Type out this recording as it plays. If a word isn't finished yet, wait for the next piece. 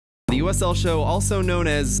The USL show, also known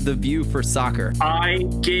as The View for Soccer. I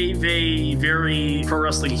gave a very pro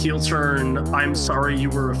wrestling heel turn, I'm sorry you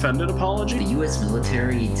were offended apology. The U.S.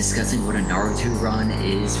 military discussing what a Naruto run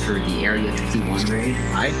is for the Area 51 raid.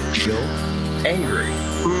 I feel angry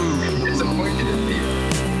and disappointed in me.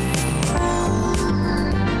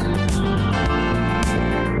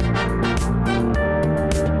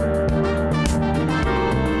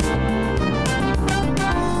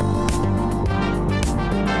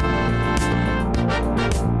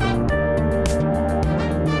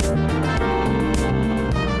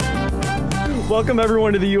 Welcome,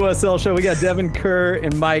 everyone, to the USL show. We got Devon, Kerr,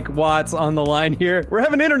 and Mike Watts on the line here. We're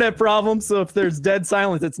having internet problems, so if there's dead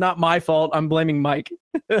silence, it's not my fault. I'm blaming Mike.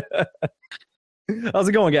 How's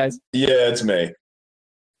it going, guys? Yeah, it's me.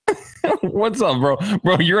 What's up, bro?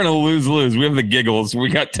 Bro, you're in a lose-lose. We have the giggles. We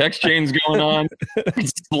got text chains going on,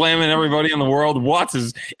 slamming everybody in the world.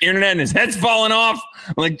 Watts' internet and his head's falling off.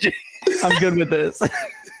 Like, I'm good with this.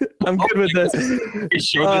 I'm good with this.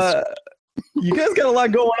 You guys got a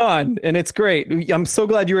lot going on, and it's great. I'm so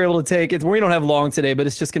glad you were able to take it. We don't have long today, but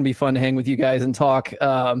it's just going to be fun to hang with you guys and talk.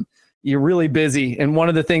 You're really busy, and one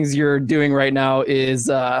of the things you're doing right now is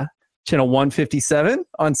channel 157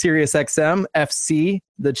 on Sirius XM FC,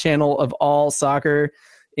 the channel of all soccer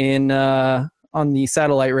in on the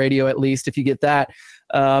satellite radio, at least, if you get that.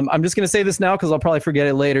 I'm just going to say this now because I'll probably forget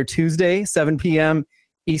it later. Tuesday, 7 p.m.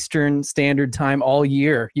 Eastern Standard Time all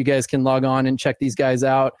year. You guys can log on and check these guys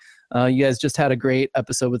out. You guys just had a great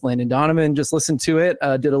episode with Landon Donovan. Just listened to it.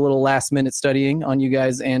 Did a little last-minute studying on you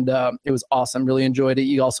guys, and it was awesome. Really enjoyed it.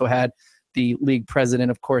 You also had the league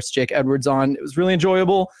president, of course, Jake Edwards, on. It was really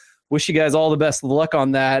enjoyable. Wish you guys all the best of luck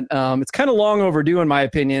on that. It's kind of long overdue, in my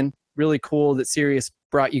opinion. Really cool that Sirius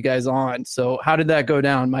brought you guys on. So how did that go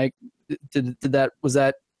down, Mike? Was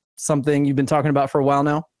that something you've been talking about for a while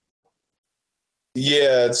now?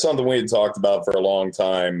 Yeah, it's something we had talked about for a long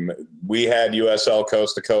time. We had USL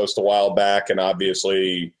Coast to Coast a while back, and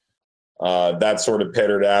obviously that sort of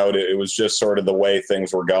petered out. It was just sort of the way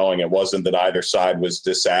things were going. It wasn't that either side was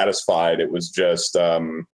dissatisfied. It was just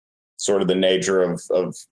sort of the nature of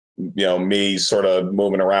me sort of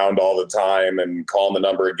moving around all the time and calling the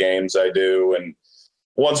number of games I do. And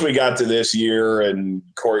once we got to this year, and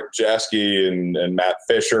Court Jeske and Matt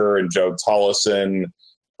Fisher and Joe Tullison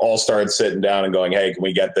all started sitting down and going, hey, can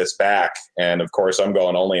we get this back? And of course I'm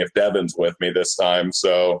going, only if Devon's with me this time.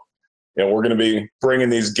 So, we're going to be bringing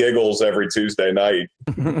these giggles every Tuesday night.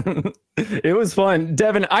 It was fun.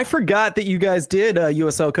 Devon, I forgot that you guys did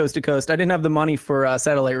USL Coast to Coast. I didn't have the money for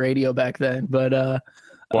satellite radio back then, but I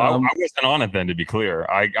wasn't on it then, to be clear.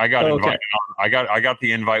 I got invited on. I got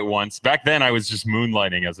the invite once. Back then I was just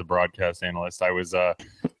moonlighting as a broadcast analyst. I was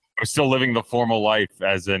still living the formal life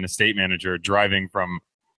as an estate manager, driving from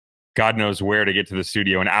God knows where to get to the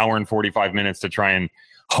studio, an hour and 45 minutes to try and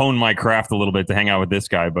hone my craft a little bit to hang out with this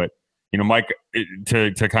guy. But, Mike,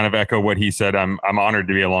 to kind of echo what he said, I'm honored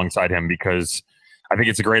to be alongside him because I think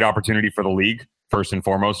it's a great opportunity for the league, first and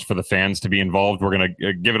foremost, for the fans to be involved. We're going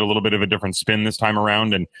to give it a little bit of a different spin this time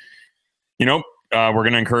around. And, we're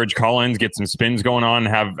going to encourage call-ins, get some spins going on,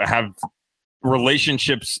 have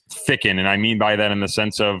relationships thicken. And I mean by that in the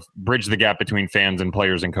sense of bridge the gap between fans and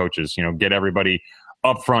players and coaches, get everybody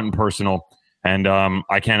upfront and personal. And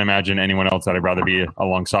I can't imagine anyone else that I'd rather be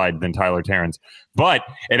alongside than Tyler Terrence. But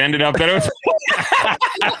it ended up that it was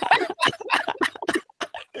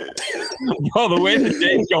well, the way the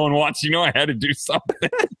day's going, Watts, I had to do something.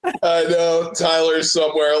 I know. Tyler's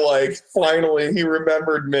somewhere like, finally, he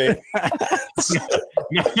remembered me. Sorry,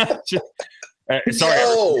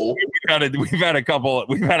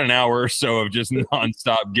 we've had an hour or so of just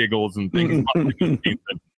nonstop giggles and things.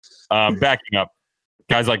 Backing up.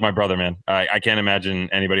 Guys like my brother, man. I can't imagine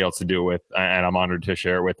anybody else to do it with, and I'm honored to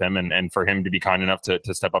share it with him and for him to be kind enough to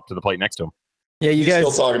step up to the plate next to him. Yeah, you guys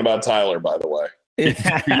still talking about Tyler, by the way.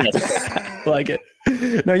 Like it.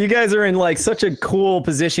 No, you guys are in like such a cool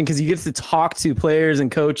position because you get to talk to players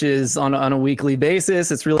and coaches on a weekly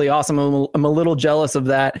basis. It's really awesome. I'm a little jealous of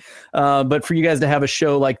that. But for you guys to have a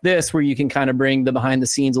show like this where you can kind of bring the behind the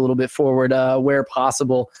scenes a little bit forward where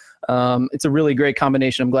possible, it's a really great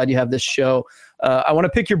combination. I'm glad you have this show. I want to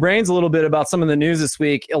pick your brains a little bit about some of the news this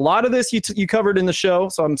week. A lot of this you covered in the show,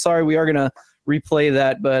 so I'm sorry we are going to replay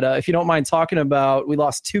that. But if you don't mind talking about, we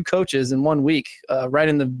lost 2 coaches in 1 week, right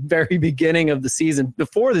in the very beginning of the season,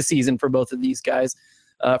 before the season for both of these guys,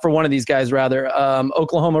 for one of these guys rather.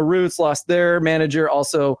 Oklahoma Roots lost their manager.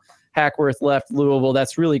 Also, Hackworth left Louisville.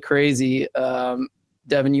 That's really crazy.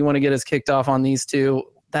 Devon, you want to get us kicked off on these two?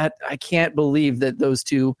 That I can't believe that those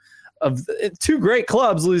two great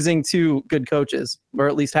clubs losing 2 good coaches, or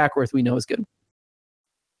at least Hackworth we know is good.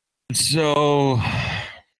 So,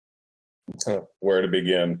 Where to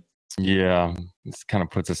begin? yeah, this kind of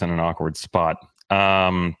puts us in an awkward spot.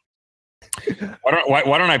 Why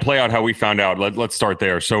don't I play out how we found out? Let's start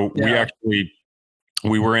there. So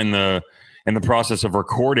we were in the process of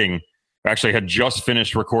recording. Actually, had just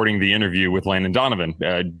finished recording the interview with Landon Donovan.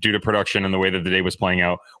 Due to production and the way that the day was playing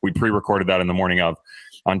out, we pre-recorded that in the morning of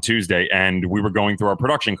on Tuesday, and we were going through our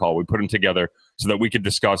production call. We put them together so that we could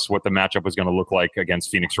discuss what the matchup was going to look like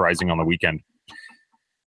against Phoenix Rising on the weekend.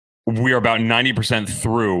 We are about 90%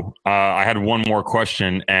 through. I had one more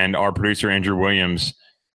question, and our producer, Andrew Williams,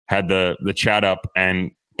 had the chat up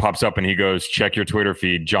and pops up, and he goes, check your Twitter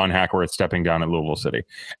feed, John Hackworth stepping down at Louisville City.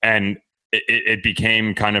 And it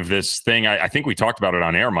became kind of this thing. I think we talked about it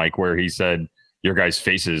on air, Mike, where he said, your guys'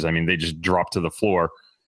 faces, I mean, they just dropped to the floor.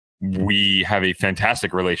 We have a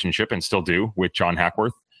fantastic relationship and still do with John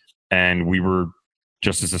Hackworth, and we were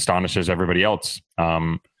just as astonished as everybody else.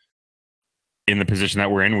 In the position that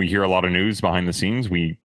we're in, we hear a lot of news behind the scenes.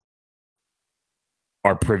 We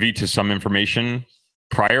are privy to some information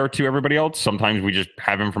prior to everybody else. Sometimes we just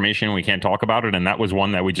have information and we can't talk about it, and that was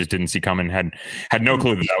one that we just didn't see coming. Had no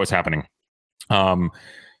clue that was happening.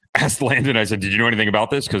 Asked Landon, I said, did you know anything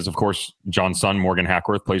about this? Because, of course, John's son, Morgan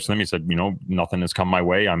Hackworth, plays for them. He said, nothing has come my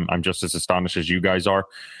way. I'm just as astonished as you guys are.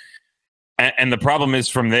 And the problem is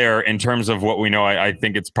from there, in terms of what we know, I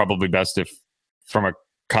think it's probably best if, from a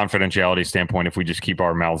confidentiality standpoint, if we just keep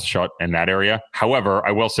our mouths shut in that area. However,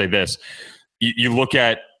 I will say this. You look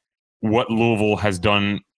at what Louisville has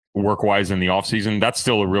done work-wise in the offseason, that's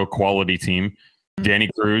still a real quality team. Danny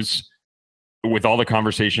Cruz, with all the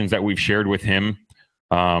conversations that we've shared with him,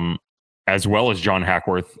 as well as John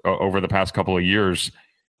Hackworth over the past couple of years,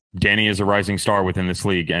 Danny is a rising star within this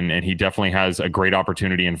league, and he definitely has a great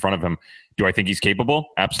opportunity in front of him. Do I think he's capable?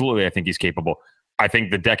 Absolutely, I think he's capable. I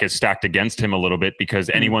think the deck is stacked against him a little bit because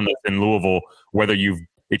anyone that's in Louisville, whether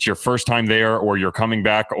it's your first time there or you're coming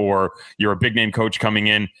back or you're a big-name coach coming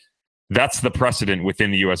in, that's the precedent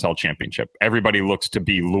within the USL Championship. Everybody looks to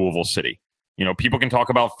be Louisville City. People can talk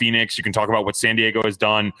about Phoenix. You can talk about what San Diego has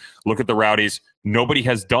done. Look at the Rowdies. Nobody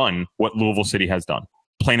has done what Louisville City has done,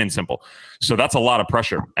 plain and simple. So that's a lot of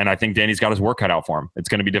pressure, and I think Danny's got his work cut out for him. It's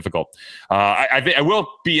going to be difficult. I will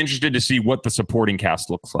be interested to see what the supporting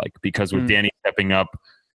cast looks like, because with Danny stepping up,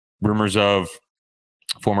 rumors of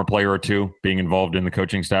former player or two being involved in the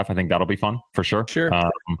coaching staff, I think that'll be fun for sure. Sure.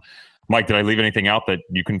 Mike, did I leave anything out that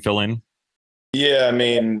you can fill in? Yeah, I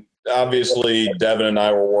mean, obviously, Devon and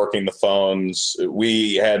I were working the phones.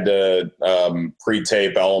 We had to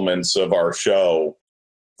pre-tape elements of our show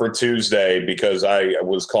for Tuesday because I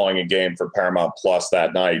was calling a game for Paramount Plus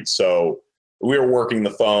that night. So we were working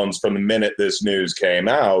the phones from the minute this news came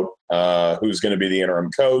out, who's going to be the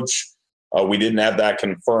interim coach. We didn't have that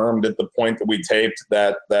confirmed at the point that we taped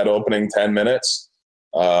that opening 10 minutes.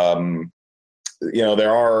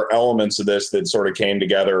 There are elements of this that sort of came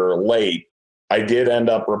together late. I did end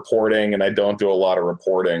up reporting, and I don't do a lot of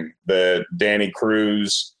reporting, that Danny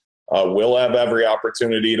Cruz will have every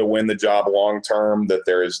opportunity to win the job long-term, that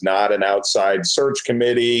there is not an outside search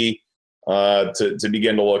committee to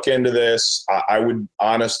begin to look into this. I would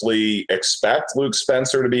honestly expect Luke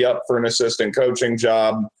Spencer to be up for an assistant coaching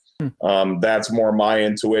job. That's more my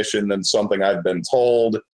intuition than something I've been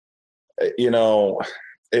told.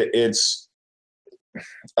 It's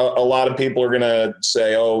a lot of people are going to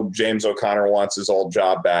say, oh, James O'Connor wants his old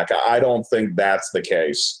job back. I don't think that's the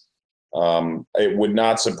case. It would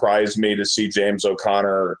not surprise me to see James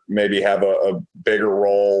O'Connor maybe have a bigger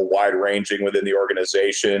role, wide-ranging within the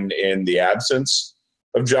organization in the absence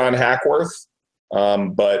of John Hackworth.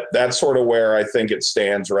 But that's sort of where I think it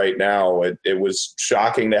stands right now. It was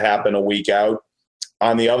shocking to happen a week out.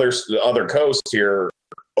 On the other coast here,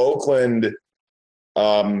 Oakland,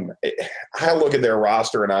 I look at their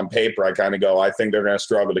roster and on paper, I kind of go, I think they're going to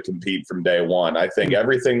struggle to compete from day one. I think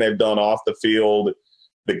everything they've done off the field,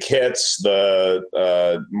 the kits,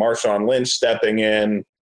 the Marshawn Lynch stepping in,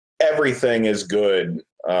 everything is good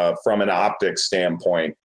from an optics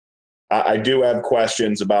standpoint. I do have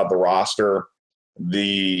questions about the roster.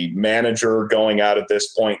 The manager going out at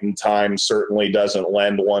this point in time certainly doesn't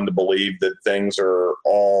lend one to believe that things are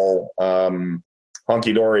all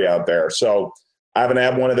hunky-dory out there. So I haven't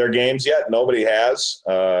had one of their games yet. Nobody has.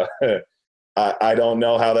 I don't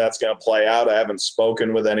know how that's going to play out. I haven't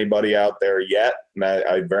spoken with anybody out there yet, and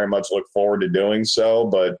I very much look forward to doing so.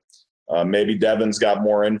 But maybe Devon's got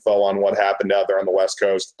more info on what happened out there on the West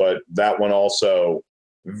Coast. But that one also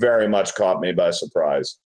very much caught me by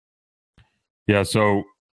surprise. Yeah, so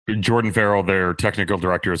Jordan Farrell, their technical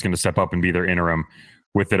director, is going to step up and be their interim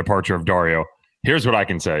with the departure of Dario. Here's what I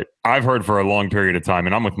can say. I've heard for a long period of time,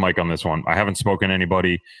 and I'm with Mike on this one. I haven't spoken to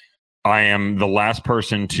anybody. I am the last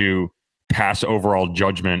person to pass overall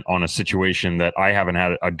judgment on a situation that I haven't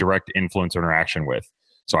had a direct influence or interaction with.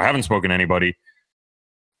 So I haven't spoken to anybody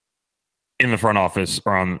in the front office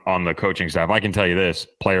or on the coaching staff. I can tell you this,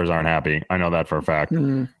 players aren't happy. I know that for a fact.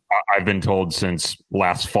 Mm-hmm. I've been told since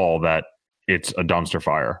last fall that it's a dumpster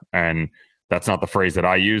fire. And that's not the phrase that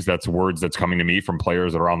I use. That's words that's coming to me from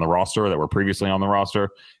players that are on the roster, that were previously on the roster.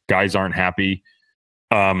 Guys aren't happy.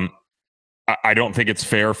 I don't think it's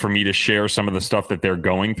fair for me to share some of the stuff that they're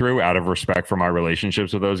going through out of respect for my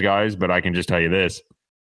relationships with those guys. But I can just tell you this,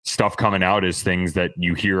 stuff coming out is things that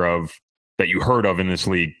you hear of, that you heard of in this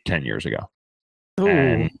league 10 years ago. Ooh.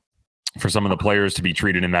 And for some of the players to be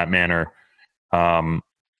treated in that manner,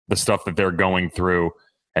 the stuff that they're going through,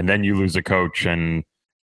 and then you lose a coach, and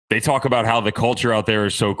they talk about how the culture out there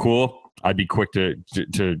is so cool. I'd be quick to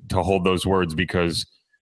hold those words, because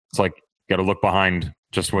it's like, got to look behind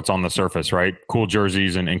just what's on the surface, right? Cool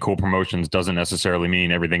jerseys and cool promotions doesn't necessarily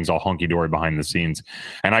mean everything's all hunky-dory behind the scenes.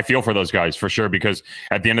 And I feel for those guys for sure, because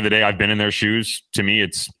at the end of the day, I've been in their shoes. To me,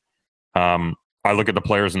 it's I look at the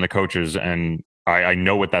players and the coaches, and I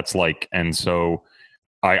know what that's like. And so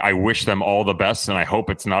I wish them all the best, and I hope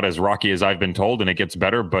it's not as rocky as I've been told and it gets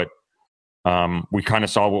better. But we kind of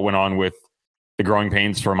saw what went on with the growing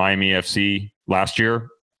pains for Miami FC last year.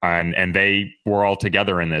 And they were all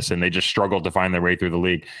together in this, and they just struggled to find their way through the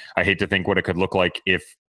league. I hate to think what it could look like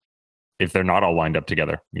if they're not all lined up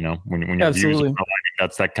together. You know, when your views are aligning,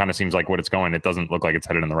 that kind of seems like what it's going. It doesn't look like it's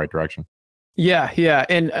headed in the right direction. Yeah,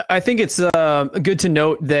 and I think it's good to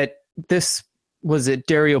note that this was it.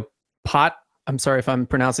 Dario Pot. I'm sorry if I'm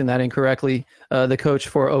pronouncing that incorrectly. The coach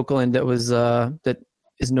for Oakland that was that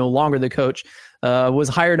is no longer the coach was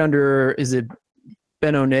hired under. Is it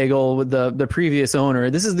Ben O'Nagel with the previous owner?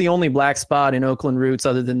 This is the only black spot in Oakland roots,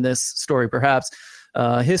 other than this story, perhaps,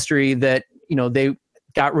 history, that, you know, they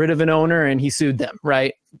got rid of an owner and he sued them,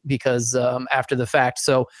 right? Because after the fact.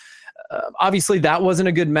 So obviously that wasn't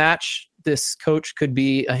a good match. This coach could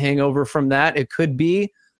be a hangover from that. It could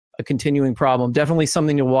be a continuing problem. Definitely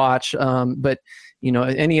something to watch. But, you know,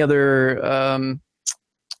 any other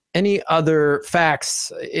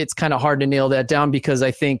facts, it's kind of hard to nail that down, because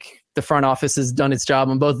I think the front office has done its job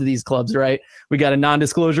on both of these clubs, right? We got a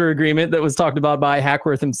non-disclosure agreement that was talked about by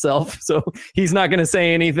Hackworth himself, so he's not going to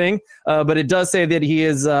say anything. But it does say that he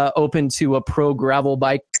is open to a pro gravel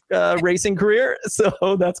bike racing career, so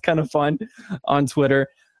that's kind of fun on Twitter.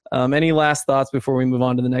 Any last thoughts before we move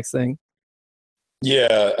on to the next thing?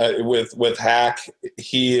 Yeah, with Hack,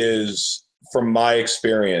 he is, from my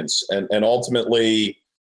experience, and ultimately,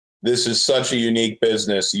 this is such a unique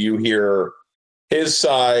business. You hear his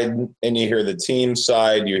side and you hear the team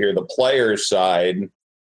side, you hear the players side.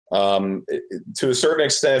 To a certain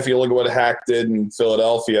extent, if you look at what Hack did in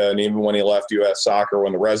Philadelphia, and even when he left U.S. Soccer,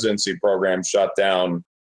 when the residency program shut down,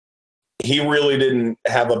 he really didn't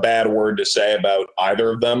have a bad word to say about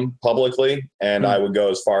either of them publicly. And I would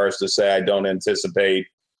go as far as to say I don't anticipate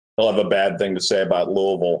he'll have a bad thing to say about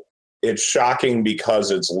Louisville. It's shocking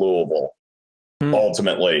because it's Louisville,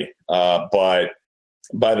 ultimately. But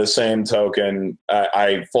by the same token,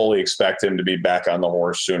 I fully expect him to be back on the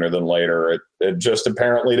horse sooner than later. It just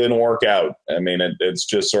apparently didn't work out. I mean, it's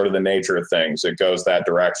just sort of the nature of things. It goes that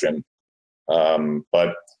direction.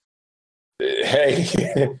 But hey,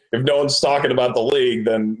 if no one's talking about the league,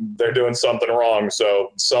 then they're doing something wrong. So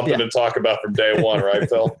something to talk about from day one, right,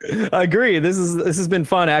 Phil? I agree. This has been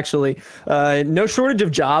fun, actually. No shortage of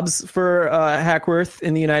jobs for Hackworth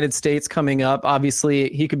in the United States coming up. Obviously,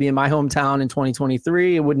 he could be in my hometown in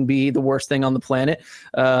 2023. It wouldn't be the worst thing on the planet.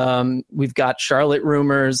 We've got Charlotte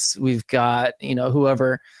rumors. We've got,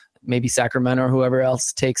 whoever, maybe Sacramento or whoever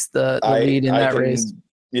else takes the lead in that race.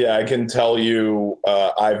 Yeah, I can tell you,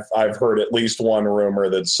 I've heard at least one rumor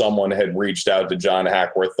that someone had reached out to John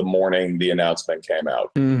Hackworth the morning the announcement came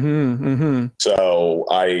out. So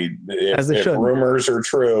if rumors are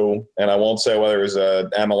true, and I won't say whether it's a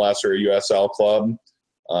MLS or a USL club,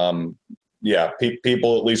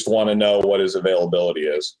 people at least want to know what his availability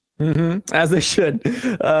is. As they should.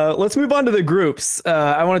 Let's move on to the groups.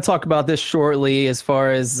 I want to talk about this shortly, as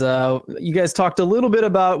far as you guys talked a little bit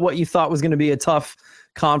about what you thought was going to be a tough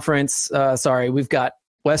conference. We've got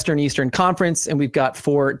Western Eastern Conference, and we've got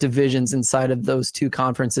 4 divisions inside of those 2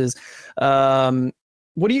 conferences.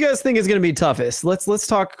 What do you guys think is going to be toughest? Let's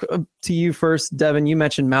talk to you first, Devon. You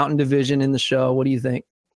mentioned Mountain Division in the show. What do you think?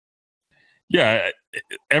 Yeah,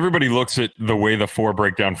 everybody looks at the way the 4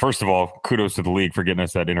 break down. First of all, kudos to the league for getting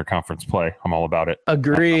us that interconference play. I'm all about it.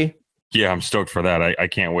 Agree. Yeah, I'm stoked for that. I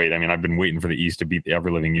can't wait. I mean, I've been waiting for the East to beat the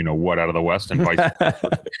ever living what out of the West and vice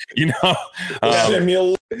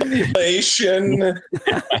Simulation.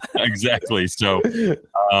 Exactly. So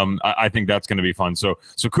I think that's going to be fun. So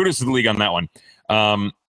kudos to the league on that one.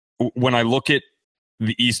 When I look at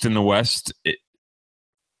the East and the West,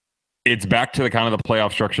 it's back to the kind of the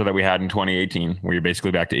playoff structure that we had in 2018, where you're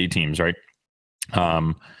basically back to 8 teams, right?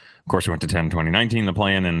 Of course, we went to 10 2019, the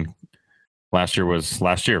play-in, and last year,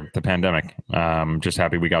 the pandemic. Just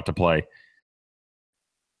happy we got to play.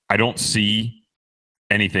 I don't see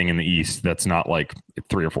anything in the East that's not like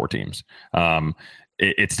 3 or 4 teams.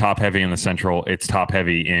 It's top heavy in the Central. It's top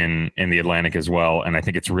heavy in the Atlantic as well. And I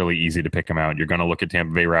think it's really easy to pick them out. You're going to look at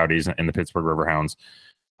Tampa Bay Rowdies and the Pittsburgh Riverhounds.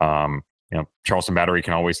 Charleston Battery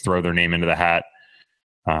can always throw their name into the hat.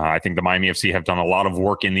 I think the Miami FC have done a lot of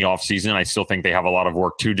work in the offseason. I still think they have a lot of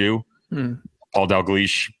work to do. Paul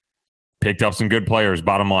Dalglish picked up some good players,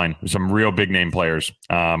 bottom line. Some real big name players.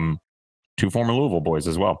 2 former Louisville boys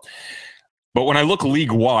as well. But when I look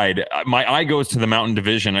league-wide, my eye goes to the Mountain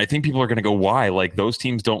Division. I think people are going to go, why? Like, those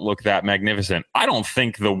teams don't look that magnificent. I don't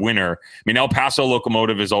think the winner... I mean, El Paso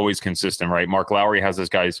Locomotive is always consistent, right? Mark Lowry has his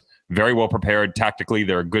guys very well prepared. Tactically,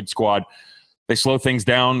 they're a good squad. They slow things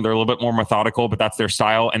down. They're a little bit more methodical, but that's their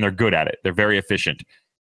style, and they're good at it. They're very efficient.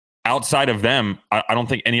 Outside of them, I don't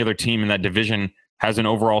think any other team in that division has an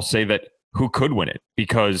overall say that who could win it,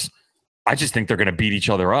 because I just think they're going to beat each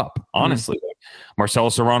other up, honestly. Marcelo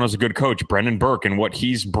Serrano's a good coach. Brendan Burke and what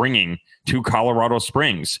he's bringing to Colorado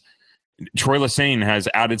Springs. Troy Lesane has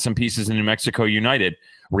added some pieces in New Mexico United.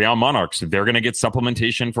 Real Monarchs, they're going to get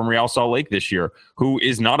supplementation from Real Salt Lake this year, who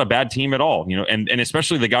is not a bad team at all, and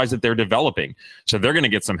especially the guys that they're developing. So they're going to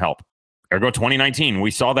get some help. Ergo 2019,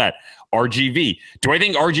 we saw that. RGV. Do I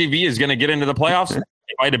think RGV is going to get into the playoffs?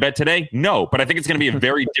 If I had to bet today, no. But I think it's going to be a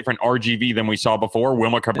very different RGV than we saw before.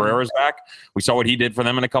 Wilma Cabrera's back. We saw what he did for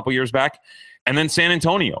them in a couple years back. And then San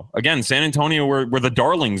Antonio. Again, San Antonio were the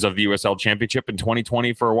darlings of the USL Championship in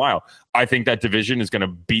 2020 for a while. I think that division is going to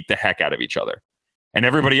beat the heck out of each other. And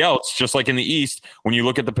everybody else, just like in the East, when you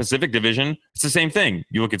look at the Pacific Division, it's the same thing.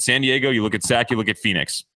 You look at San Diego, you look at SAC, you look at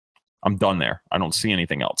Phoenix. I'm done there. I don't see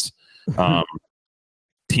anything else.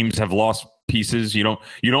 Teams have lost pieces. You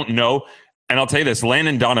don't know. And I'll tell you this,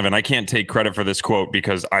 Landon Donovan, I can't take credit for this quote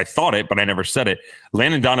because I thought it, but I never said it.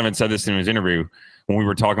 Landon Donovan said this in his interview when we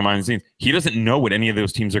were talking behind the scenes. He doesn't know what any of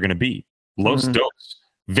those teams are going to be. Los Dos,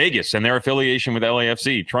 Vegas, and their affiliation with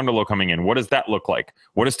LAFC, Trundle coming in. What does that look like?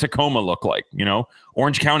 What does Tacoma look like?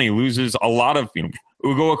 Orange County loses a lot of,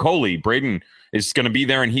 Ugo Okoli. Braden is going to be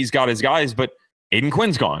there and he's got his guys, but Aiden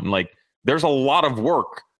Quinn's gone. Like, there's a lot of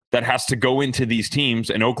work that has to go into these teams,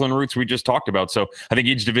 and Oakland Roots we just talked about. So I think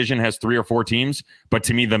each division has 3 or 4 teams, but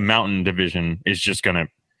to me, the Mountain Division is just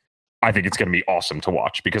I think it's going to be awesome to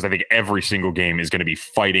watch, because I think every single game is going to be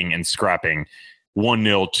fighting and scrapping.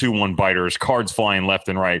 1-0, 2-1 biters, cards flying left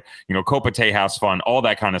and right. Copa Tejas fun, all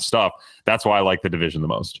that kind of stuff. That's why I like the division the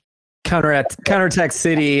most. Counterattack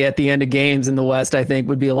City at the end of games in the West, I think,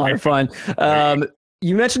 would be a lot of fun.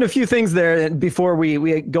 You mentioned a few things there before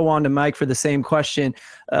we go on to Mike for the same question.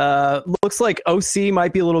 Looks like OC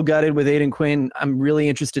might be a little gutted with Aiden Quinn. I'm really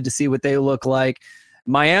interested to see what they look like.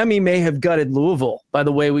 Miami may have gutted Louisville by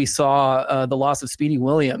the way we saw the loss of Speedy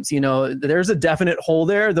Williams. There's a definite hole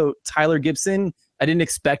there, though. Tyler Gibson, I didn't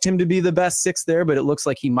expect him to be the best 6 there, but it looks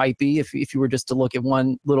like he might be if you were just to look at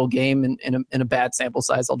one little game in a bad sample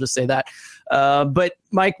size. I'll just say that. But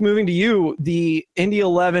Mike, moving to you, the Indy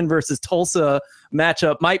 11 versus Tulsa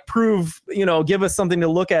matchup might prove, give us something to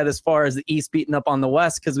look at as far as the East beating up on the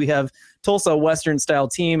West, because we have Tulsa, a Western style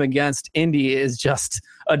team, against Indy is just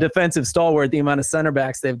a defensive stalwart. The amount of center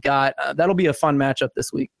backs they've got, that'll be a fun matchup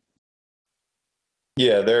this week.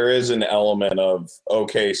 Yeah, there is an element of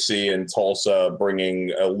OKC and Tulsa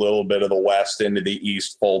bringing a little bit of the West into the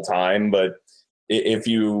East full time. But if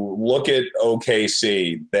you look at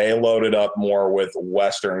OKC, they loaded up more with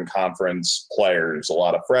Western Conference players, a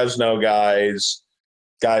lot of Fresno guys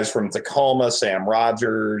from Tacoma, Sam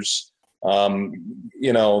Rogers.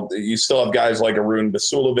 You still have guys like Arun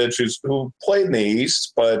Basulovic who played in the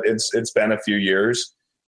East, but it's been a few years.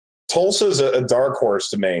 Tulsa's a dark horse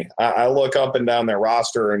to me. I look up and down their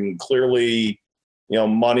roster, and clearly,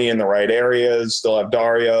 money in the right areas. Still have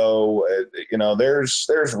Dario.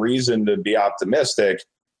 There's reason to be optimistic.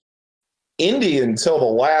 Indy, until the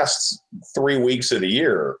last 3 weeks of the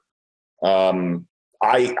year, I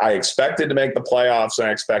expected to make the playoffs and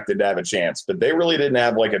I expected to have a chance, but they really didn't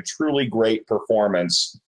have like a truly great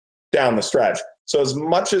performance down the stretch. So as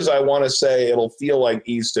much as I want to say it'll feel like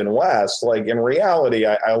East and West, like in reality,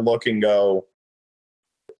 I look and go,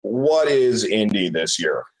 what is Indy this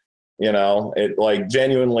year? You know, it like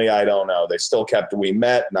genuinely, I don't know. They still kept We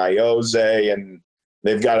Met, Nyoze, and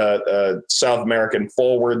they've got a South American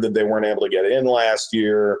forward that they weren't able to get in last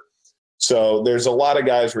year. So there's a lot of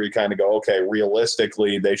guys where you kind of go, okay,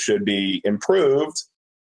 realistically, they should be improved,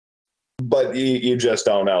 but you just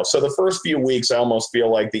don't know. So the first few weeks, I almost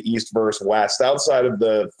feel like the East versus West, outside of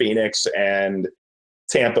the Phoenix and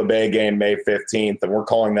Tampa Bay game May 15th, and we're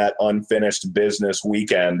calling that unfinished business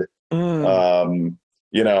weekend.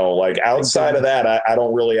 You know, like outside of that, I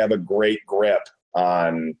don't really have a great grip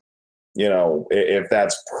on, you know, if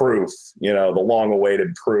that's proof, you know, the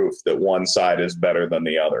long-awaited proof that one side is better than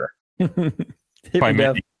the other.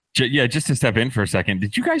 Yeah, just to step in for a second,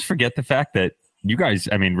 did you guys forget the fact that you guys,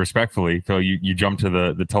 I mean, respectfully, Phil, you jumped to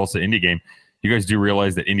the Tulsa Indy game. You guys do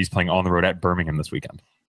realize that Indy's playing on the road at Birmingham this weekend.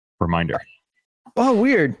 Reminder. Oh,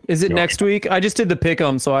 weird. Is it next week? I just did the pick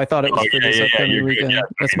 'em, so I thought it was for this upcoming weekend. Yeah.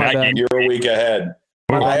 That's my bad. You're a week ahead.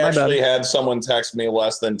 I actually bad. had someone text me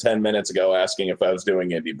less than 10 minutes ago asking if I was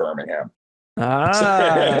doing Indy Birmingham.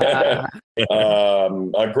 Ah.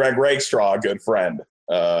 Greg Rakestraw, a good friend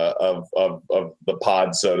of the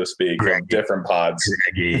pod, so to speak, of different pods.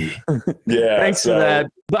 Yeah. Thanks for that.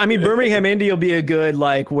 But I mean, Birmingham, Indy will be a good,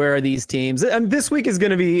 like, where are these teams? And this week is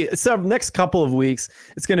going to be, next couple of weeks,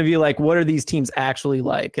 it's going to be like, what are these teams actually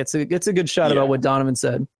like? It's a good shot about what Donovan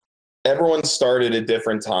said. Everyone started at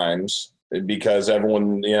different times because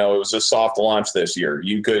everyone, you know, it was a soft launch this year.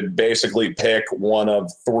 You could basically pick one of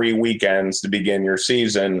 3 weekends to begin your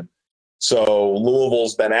season. So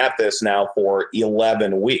Louisville's been at this now for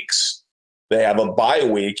 11 weeks. They have a bye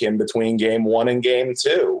week in between game 1 and game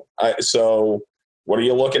 2. So what are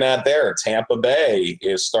you looking at there? Tampa Bay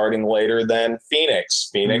is starting later than Phoenix.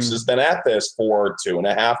 Phoenix has been at this for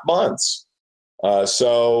 2.5 months.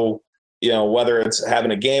 So, you know, whether it's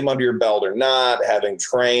having a game under your belt or not, having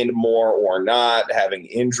trained more or not, having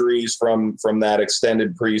injuries from that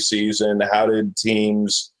extended preseason, how did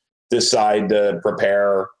teams decide to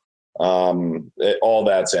prepare? All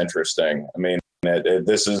that's interesting. I mean,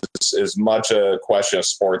 this is as much a question of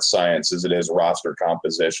sports science as it is roster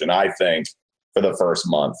composition, I think, for the first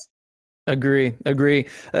month. Agree.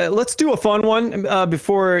 Let's do a fun one.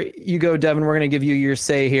 Before you go, Devon, we're going to give you your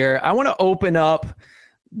say here. I want to open up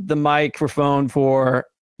the microphone for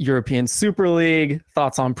European Super League,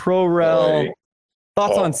 thoughts on ProRel,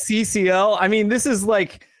 thoughts on CCL. I mean, this is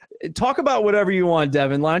like, talk about whatever you want,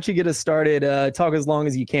 Devon. Why don't you get us started? Talk as long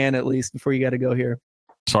as you can, at least, before you got to go here.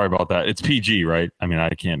 Sorry about that. It's PG, right? I mean,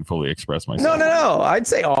 I can't fully express myself. No. I'd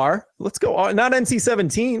say R. Let's go R. Not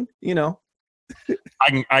NC-17, you know.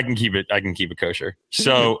 I can keep it kosher.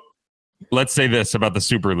 So let's say this about the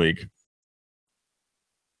Super League.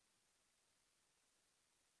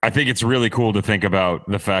 I think it's really cool to think about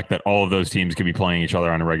the fact that all of those teams could be playing each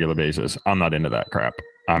other on a regular basis. I'm not into that crap.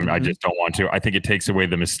 I just don't want to. I think it takes away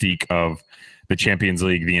the mystique of the Champions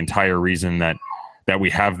League, the entire reason that we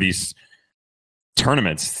have these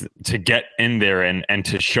tournaments to get in there and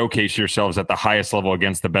to showcase yourselves at the highest level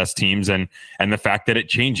against the best teams, and the fact that it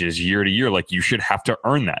changes year to year. Like, you should have to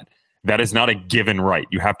earn that. That is not a given right.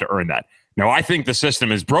 You have to earn that. Now, I think the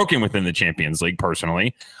system is broken within the Champions League,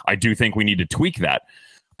 personally. I do think we need to tweak that.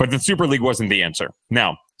 But the Super League wasn't the answer.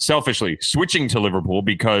 Now, selfishly, switching to Liverpool,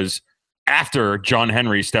 because after John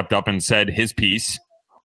Henry stepped up and said his piece,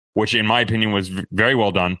 which in my opinion was very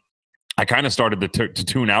well done, I kind of started to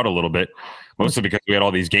tune out a little bit, mostly because we had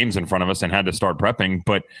all these games in front of us and had to start prepping.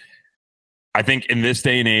 But I think in this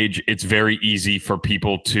day and age, it's very easy for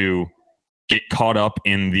people to get caught up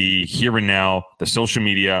in the here and now, the social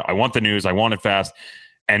media. I want the news. I want it fast.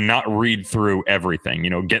 And not read through everything,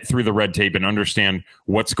 get through the red tape and understand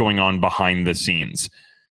what's going on behind the scenes.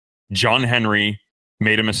 John Henry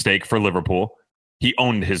made a mistake for Liverpool. He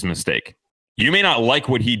owned his mistake. You may not like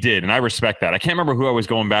what he did, and I respect that. I can't remember who I was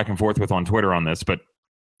going back and forth with on Twitter on this, but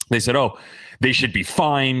they said, they should be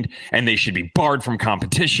fined and they should be barred from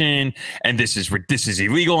competition, and this is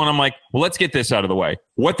illegal. And I'm like, well, let's get this out of the way.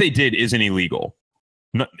 What they did isn't illegal.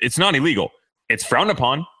 No, it's not illegal. It's frowned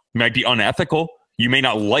upon. It might be unethical. You may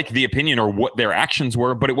not like the opinion or what their actions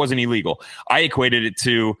were, but it wasn't illegal. I equated it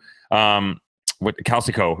to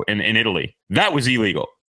Calcico in Italy. That was illegal.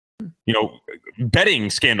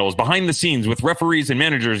 Betting scandals behind the scenes with referees and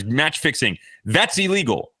managers, match fixing, that's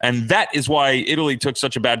illegal. And that is why Italy took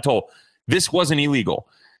such a bad toll. This wasn't illegal.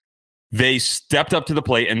 They stepped up to the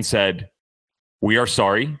plate and said, we are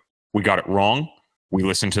sorry. We got it wrong. We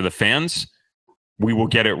listened to the fans. We will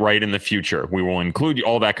get it right in the future. We will include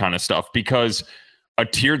all that kind of stuff, because a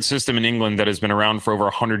tiered system in England that has been around for over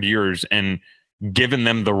 100 years and given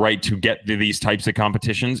them the right to get to these types of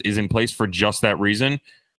competitions is in place for just that reason.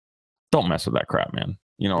 Don't mess with that crap, man.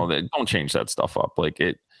 don't change that stuff up. Like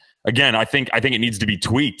it again. I think it needs to be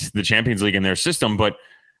tweaked, the Champions League in their system, but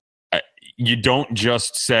you don't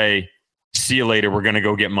just say, "See you later. We're going to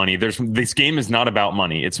go get money." This game is not about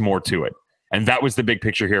money. It's more to it, and that was the big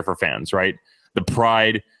picture here for fans, right? The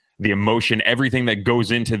pride, the emotion, everything that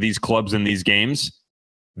goes into these clubs and these games.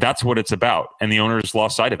 That's what it's about, and the owners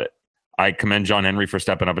lost sight of it. I commend John Henry for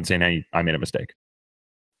stepping up and saying, "Hey, I made a mistake."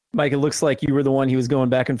 Mike, it looks like you were the one he was going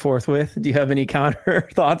back and forth with. Do you have any counter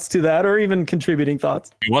thoughts to that, or even contributing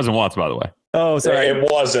thoughts? It wasn't Watts, by the way. Oh, sorry.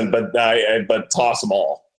 It wasn't, but toss them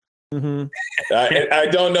all. Mm-hmm. I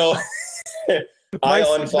don't know. I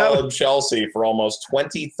unfollowed Chelsea for almost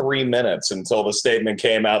 23 minutes until the statement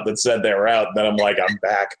came out that said they were out. Then I'm like, I'm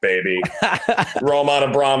back, baby. Roman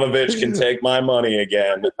Abramovich can take my money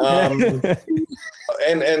again. And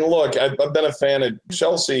look, I've been a fan of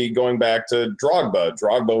Chelsea going back to Drogba.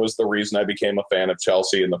 Drogba was the reason I became a fan of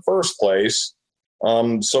Chelsea in the first place.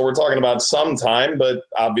 So we're talking about some time, but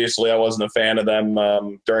obviously I wasn't a fan of them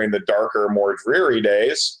during the darker, more dreary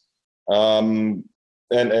days.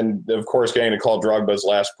 And of course, getting to call Drogba's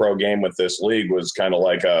last pro game with this league was kind of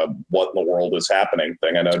like a what in the world is happening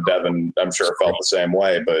thing. I know Devon, I'm sure, felt the same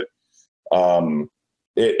way, but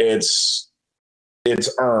it's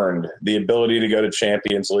earned. The ability to go to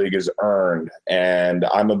Champions League is earned. And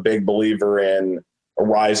I'm a big believer in a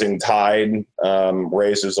rising tide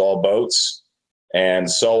raises all boats.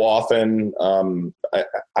 And so often,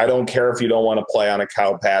 I don't care if you don't want to play on a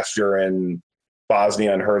cow pasture in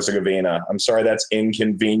Bosnia and Herzegovina. I'm sorry that's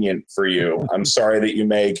inconvenient for you. I'm sorry that you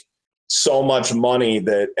make so much money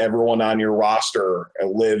that everyone on your roster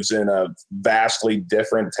lives in a vastly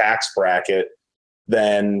different tax bracket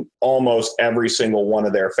than almost every single one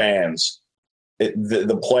of their fans.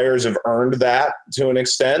 The players have earned that to an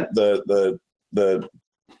extent. The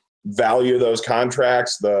value of those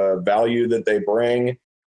contracts, the value that they bring,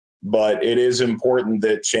 but it is important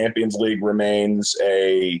that Champions League remains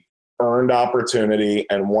a earned opportunity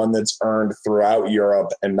and one that's earned throughout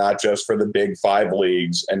Europe and not just for the big five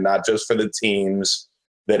leagues and not just for the teams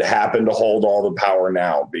that happen to hold all the power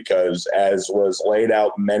now. Because as was laid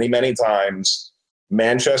out many, many times,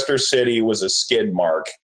 Manchester City was a skid mark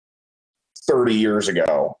 30 years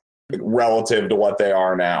ago relative to what they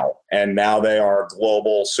are now. And now they are a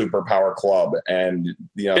global superpower club. And,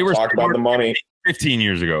 they were talk about the money 15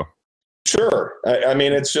 years ago. Sure. I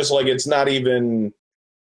mean, it's just like, it's not even,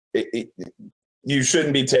 you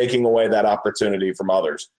shouldn't be taking away that opportunity from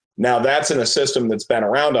others. Now, that's in a system that's been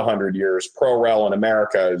around 100 years. Pro-Rel in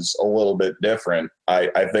America is a little bit different.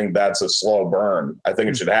 I think that's a slow burn. I think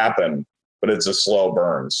it should happen, but it's a slow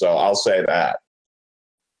burn. So I'll say that.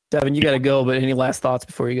 Devon, you got to go, but any last thoughts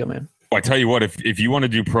before you go, man? Well, I tell you what, if you want to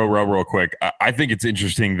do Pro-Rel real quick, I think it's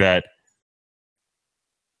interesting that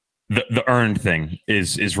the earned thing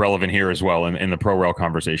is relevant here as well in the Pro-Rel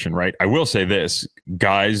conversation, right? I will say this,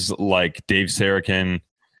 guys like Dave Sarakin,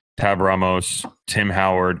 Tab Ramos, Tim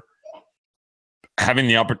Howard,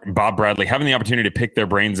 Bob Bradley, having the opportunity to pick their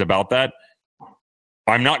brains about that.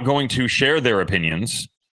 I'm not going to share their opinions,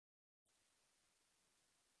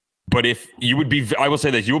 but I will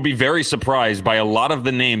say that you will be very surprised by a lot of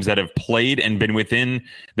the names that have played and been within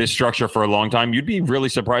this structure for a long time. You'd be really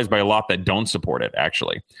surprised by a lot that don't support it,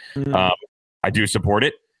 actually. Mm-hmm. I do support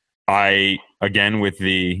it. Again, with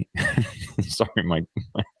the, sorry,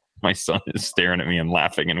 my son is staring at me and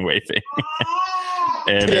laughing and waving.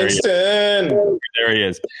 And there he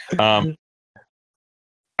is. I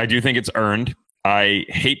do think it's earned. I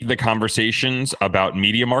hate the conversations about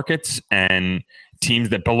media markets and teams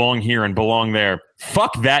that belong here and belong there.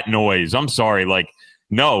 Fuck that noise. I'm sorry.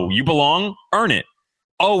 No, you belong, earn it.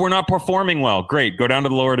 Oh, we're not performing well. Great. Go down to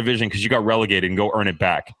the lower division because you got relegated and go earn it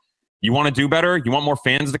back. You want to do better? You want more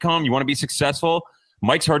fans to come? You want to be successful?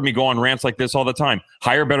 Mike's heard me go on rants like this all the time.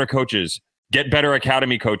 Hire better coaches, get better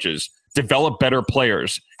academy coaches, develop better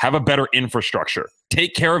players, have a better infrastructure,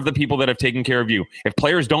 take care of the people that have taken care of you. If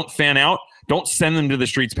players don't fan out, don't send them to the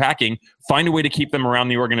streets packing. Find a way to keep them around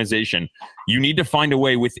the organization. You need to find a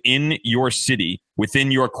way within your city,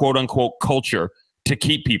 within your quote unquote culture to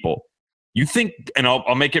keep people. You think, and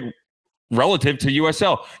I'll make it relative to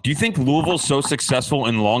USL. Do you think Louisville's so successful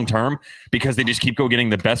in long term because they just keep getting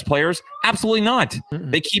the best players? Absolutely not.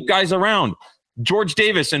 Mm-mm. They keep guys around. George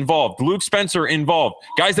Davis involved, Luke Spencer involved,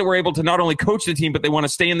 guys that were able to not only coach the team, but they want to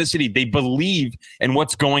stay in the city. They believe in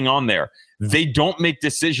what's going on there. They don't make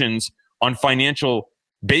decisions on financial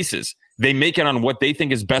basis. They make it on what they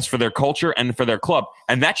think is best for their culture and for their club.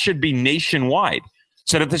 And that should be nationwide.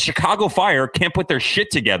 So that the Chicago Fire can't put their shit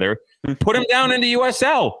together, put them down into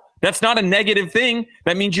USL. That's not a negative thing.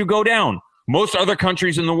 That means you go down. Most other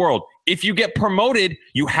countries in the world, if you get promoted,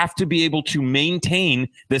 you have to be able to maintain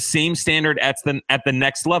the same standard at the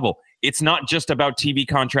next level. It's not just about TV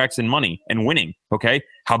contracts and money and winning, okay?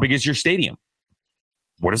 How big is your stadium?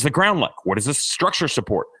 What is the ground like? What is the structure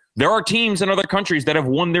support? There are teams in other countries that have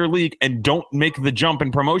won their league and don't make the jump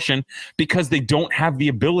in promotion because they don't have the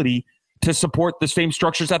ability to support the same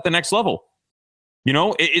structures at the next level. You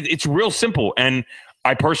know, it's real simple. And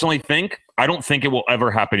I personally I don't think it will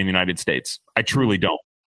ever happen in the United States. I truly don't.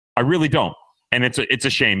 I really don't. And it's a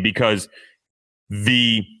shame because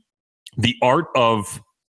the art of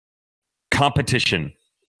competition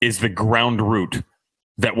is the ground root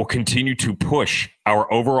that will continue to push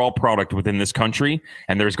our overall product within this country.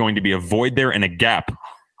 And there's going to be a void there and a gap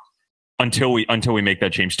until we make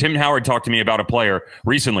that change. Tim Howard talked to me about a player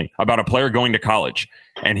recently, about a player going to college,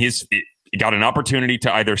 and he got an opportunity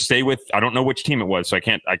to either stay with, I don't know which team it was, so I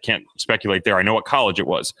can't speculate there. I know what college it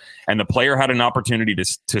was. And the player had an opportunity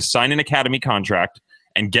to sign an academy contract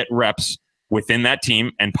and get reps within that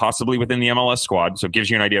team and possibly within the MLS squad. So it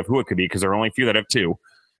gives you an idea of who it could be, because there are only a few that have two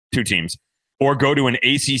teams. Or go to an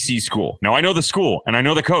ACC school. Now, I know the school and I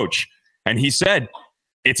know the coach. And he said,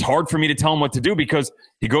 it's hard for me to tell him what to do because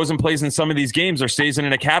he goes and plays in some of these games or stays in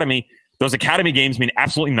an academy. Those academy games mean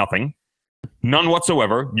absolutely nothing. None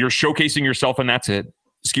whatsoever. You're showcasing yourself and that's it.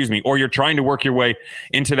 Or you're trying to work your way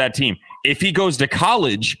into that team. If he goes to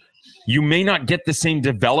college, you may not get the same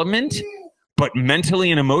development, but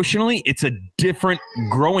mentally and emotionally, it's a different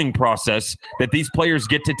growing process that these players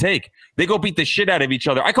get to take. They go beat the shit out of each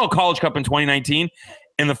other. I call College Cup in 2019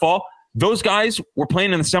 in the fall. Those guys were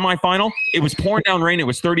playing in the semifinal. It was pouring down rain. It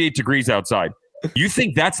was 38 degrees outside. You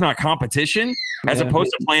think that's not competition? As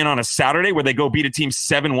opposed to playing on a Saturday where they go beat a team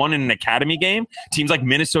 7-1 in an academy game? Teams like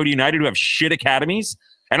Minnesota United who have shit academies.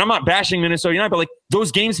 And I'm not bashing Minnesota United, but like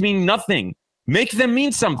those games mean nothing. Make them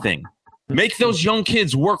mean something. Make those young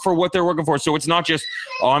kids work for what they're working for. So it's not just,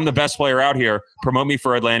 oh, I'm the best player out here. Promote me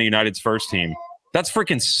for Atlanta United's first team. That's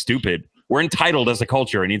freaking stupid. We're entitled as a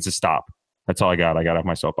culture. It needs to stop. That's all I got. I got off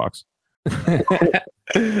my soapbox. I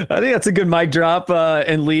think that's a good mic drop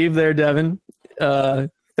and leave there, Devon.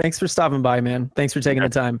 Thanks for stopping by, man. Thanks for taking the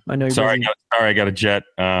time. I know you're busy. I got a jet.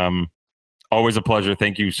 Always a pleasure.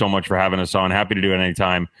 Thank you so much for having us on. Happy to do it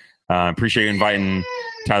anytime. Appreciate you inviting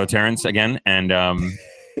Tyler Terrence again. And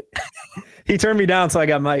he turned me down, so I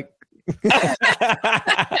got Mike.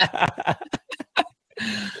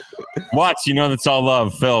 Watts, you know that's all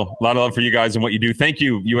love. Phil, a lot of love for you guys and what you do. Thank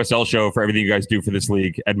you, USL Show, for everything you guys do for this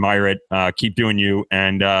league. Admire it. Keep doing you.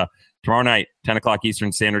 And tomorrow night, 10 o'clock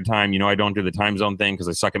Eastern Standard Time. You know I don't do the time zone thing because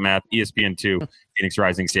I suck at math. ESPN2, Phoenix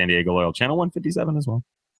Rising, San Diego Loyal. Channel 157 as well.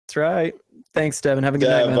 That's right. Thanks, Devon. Have a good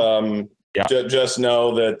night, man. Just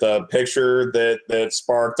know that the picture that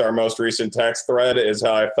sparked our most recent text thread is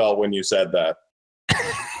how I felt when you said that.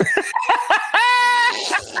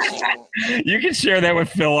 You can share that with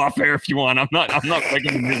Phil off air if you want. I'm not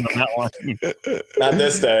clicking the news on that one. Not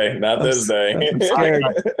this day. Not this day. Thanks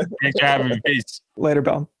for having me. Peace. Later,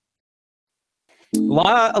 pal. A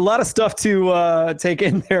lot of stuff to take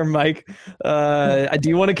in there, Mike. Do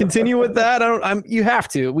you want to continue with that? You have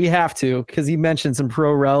to. We have to, because he mentioned some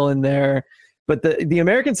pro rel in there. But the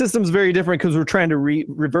American system is very different because we're trying to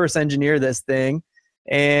reverse engineer this thing,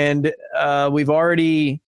 and we've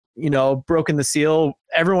already, broken the seal.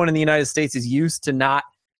 Everyone in the United States is used to not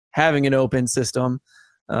having an open system,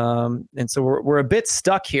 and so we're a bit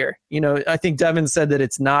stuck here. I think Devon said that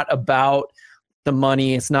it's not about the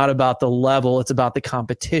money, it's not about the level, it's about the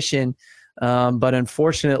competition. But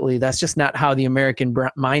unfortunately, that's just not how the American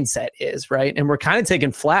mindset is, right? And we're kind of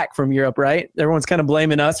taking flack from Europe, right? Everyone's kind of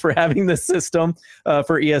blaming us for having this system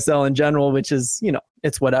for ESL in general, which is,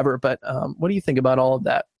 it's whatever. But what do you think about all of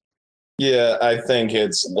that? Yeah, I think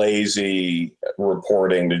it's lazy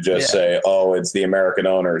reporting to just say, oh, it's the American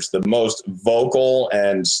owners. The most vocal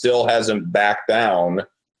and still hasn't backed down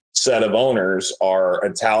set of owners are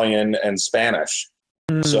Italian and Spanish.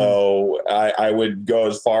 So I would go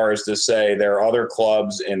as far as to say there are other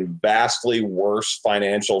clubs in vastly worse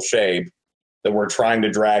financial shape that we're trying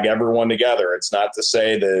to drag everyone together. It's not to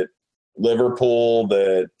say that Liverpool,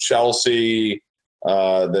 that Chelsea,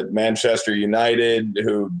 that Manchester United,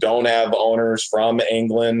 who don't have owners from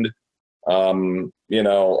England,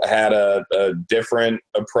 had a different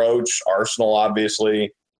approach. Arsenal,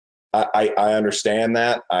 obviously. I understand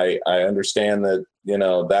that. I understand that,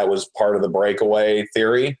 that was part of the breakaway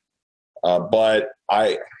theory. But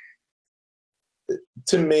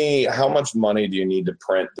to me, how much money do you need to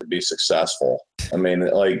print to be successful? I mean,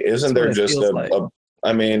 isn't there just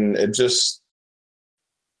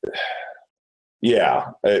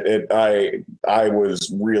Yeah, I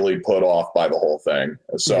was really put off by the whole thing.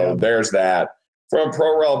 So there's that. From a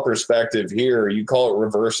pro-rel perspective here, you call it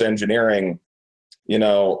reverse engineering. You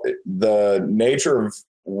know, the nature of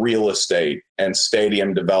real estate and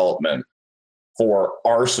stadium development for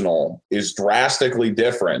Arsenal is drastically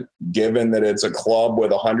different, given that it's a club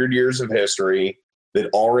with 100 years of history that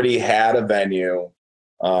already had a venue.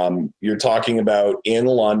 You're talking about in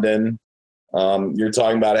London. You're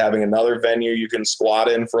talking about having another venue you can squat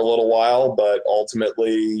in for a little while, but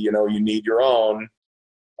ultimately, you know, you need your own,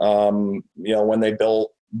 you know, when they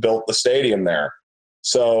built the stadium there.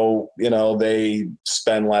 So, you know, they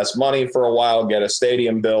spend less money for a while, get a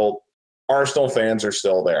stadium built. Arsenal fans are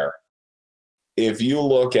still there. If you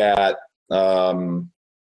look at,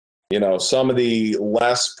 you know, some of the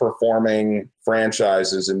less performing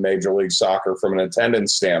franchises in Major League Soccer from an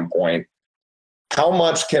attendance standpoint, how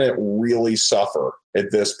much can it really suffer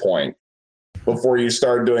at this point before you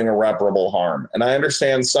start doing irreparable harm? And I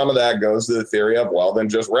understand some of that goes to the theory of, well, then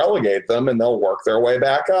just relegate them and they'll work their way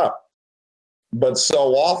back up. But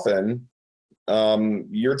so often,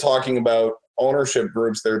 you're talking about ownership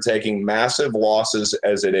groups that are taking massive losses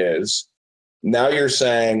as it is. Now you're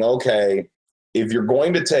saying, okay, if you're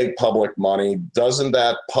going to take public money, doesn't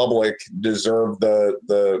that public deserve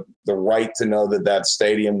the right to know that that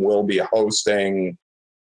stadium will be hosting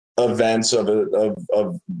events of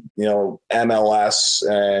you know, MLS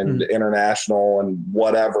and international and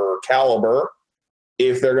whatever caliber,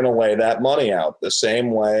 if they're going to lay that money out? The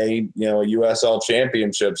same way, you know, a USL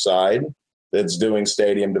championship side that's doing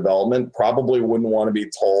stadium development probably wouldn't want to be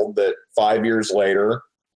told that 5 years later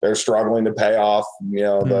they're struggling to pay off, you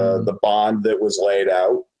know, the bond that was laid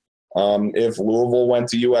out. If Louisville went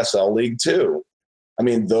to USL League Two, I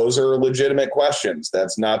mean, those are legitimate questions.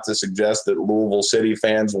 That's not to suggest that Louisville City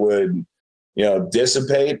fans would, you know,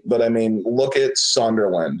 dissipate. But I mean, look at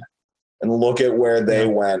Sunderland and look at where they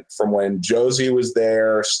went from when Josie was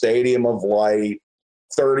there, Stadium of Light,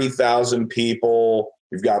 30,000 people.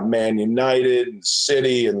 You've got Man United and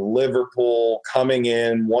City and Liverpool coming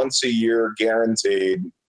in once a year, guaranteed.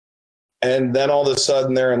 And then all of a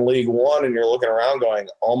sudden they're in League One and you're looking around going,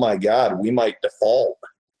 oh my God, we might default.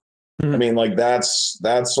 I mean, like that's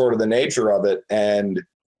sort of the nature of it. And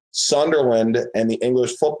Sunderland and the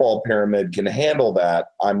English football pyramid can handle that.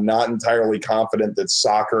 I'm not entirely confident that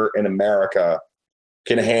soccer in America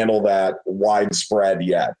can handle that widespread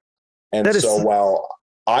yet. And while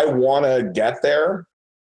I want to get there,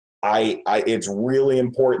 it's really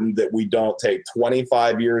important that we don't take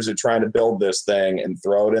 25 years of trying to build this thing and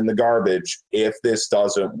throw it in the garbage if this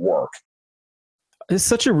doesn't work. It's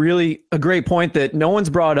such a great point that no one's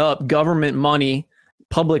brought up: government money,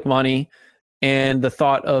 public money, and the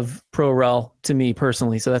thought of pro-rel to me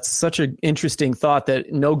personally. So that's such an interesting thought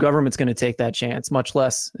that no government's going to take that chance, much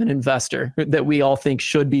less an investor that we all think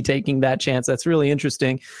should be taking that chance. That's really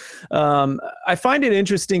interesting. I find it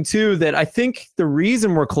interesting too that I think the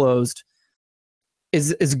reason we're closed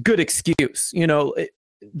is a good excuse. You know,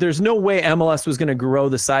 there's no way MLS was going to grow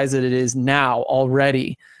the size that it is now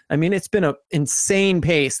already. I mean, it's been an insane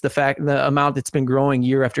pace, the amount that's been growing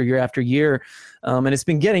year after year after year. And it's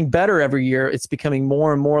been getting better every year. It's becoming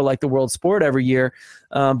more and more like the world sport every year.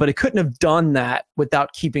 But it couldn't have done that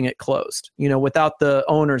without keeping it closed, you know, without the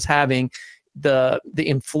owners having the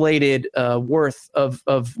inflated worth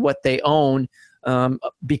of what they own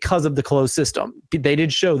because of the closed system. They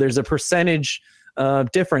did show there's a percentage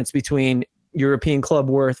difference between European club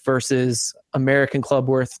worth versus American club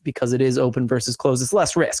worth because it is open versus closed. It's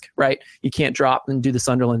less risk, right? You can't drop and do the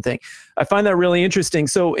Sunderland thing. I find that really interesting.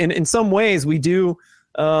 So in some ways we've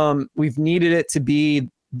needed it to be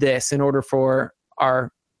this in order for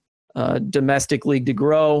our domestic league to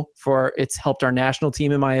grow. It's helped our national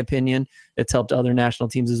team, in my opinion. It's helped other national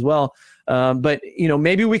teams as well. But you know,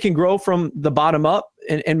 maybe we can grow from the bottom up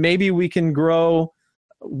and maybe we can grow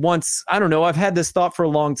once. I don't know. I've had this thought for a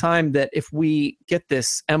long time that if we get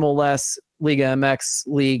this MLS Liga MX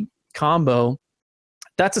league combo,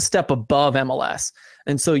 that's a step above MLS.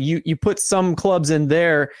 And so you put some clubs in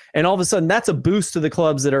there and all of a sudden that's a boost to the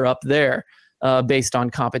clubs that are up there based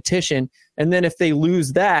on competition. And then if they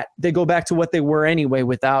lose that, they go back to what they were anyway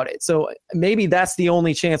without it. So maybe that's the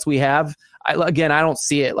only chance we have. I don't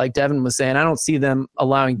see it. Like Devon was saying, I don't see them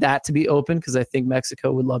allowing that to be open because I think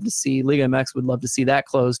Mexico would love to see, Liga MX would love to see that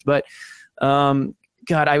closed. But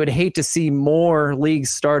God, I would hate to see more leagues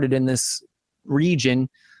started in this region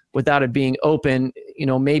without it being open. You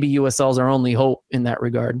know, maybe USL is our only hope in that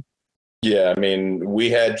regard. Yeah, I mean, we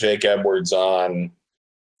had Jake Edwards on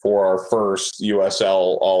for our first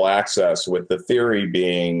USL All Access, with the theory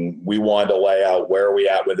being we wanted to lay out where are we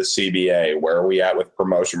at with the CBA, where are we at with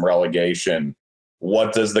promotion relegation,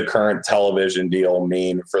 what does the current television deal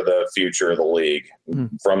mean for the future of the league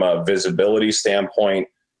from a visibility standpoint,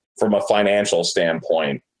 from a financial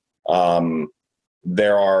standpoint.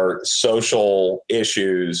 There are social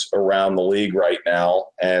issues around the league right now,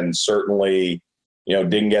 and certainly,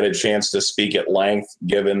 didn't get a chance to speak at length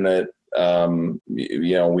given that,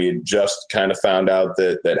 we had just kind of found out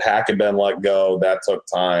that Hack had been let go. That took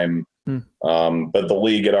time. But the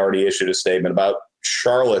league had already issued a statement about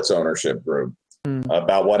Charlotte's ownership group,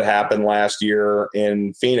 about what happened last year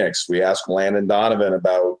in Phoenix. We asked Landon Donovan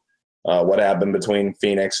about what happened between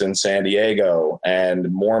Phoenix and San Diego,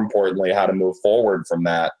 and more importantly, how to move forward from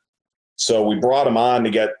that. So we brought him on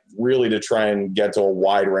to try and get to a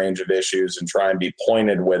wide range of issues and try and be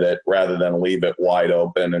pointed with it rather than leave it wide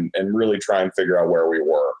open, and really try and figure out where we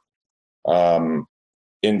were.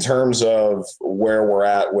 In terms of where we're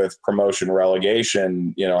at with promotion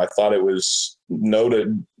relegation, I thought it was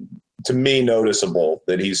noticeable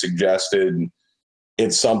that he suggested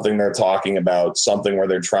it's something they're talking about, something where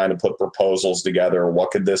they're trying to put proposals together.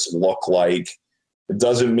 What could this look like? It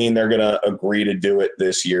doesn't mean they're going to agree to do it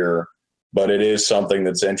this year, but it is something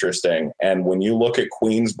that's interesting. And when you look at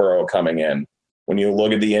Queensboro coming in, when you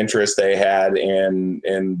look at the interest they had in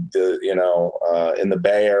the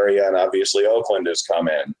Bay Area, and obviously Oakland has come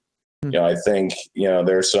in, I think,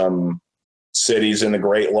 there's some cities in the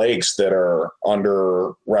Great Lakes that are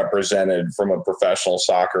underrepresented from a professional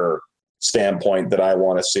soccer standpoint that I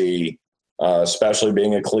want to see, especially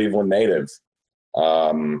being a Cleveland native.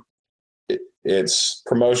 It's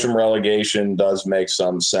promotion relegation does make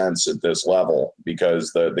some sense at this level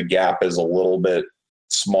because the gap is a little bit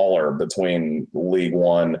smaller between League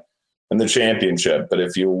One and the championship. But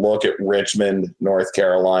if you look at Richmond, North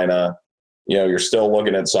Carolina, you're still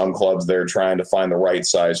looking at some clubs that are trying to find the right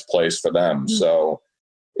size place for them. So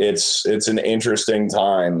it's an interesting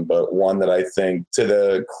time, but one that I think, to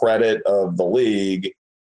the credit of the league,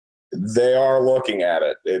 they are looking at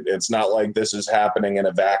it. It's not like this is happening in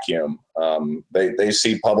a vacuum. They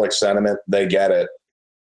see public sentiment. They get it.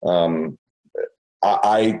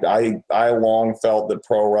 I long felt that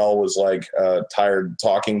ProRel was like a tired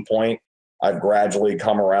talking point. I've gradually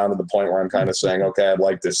come around to the point where I'm kind of saying, okay, I'd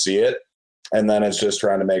like to see it. And then it's just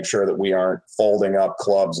trying to make sure that we aren't folding up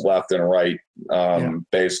clubs left and right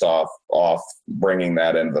based off bringing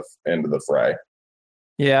that into the fray.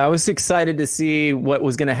 Yeah, I was excited to see what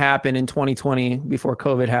was going to happen in 2020 before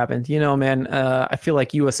COVID happened. Man, I feel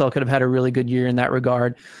like USL could have had a really good year in that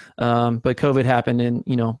regard, but COVID happened, and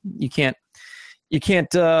you can't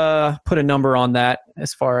put a number on that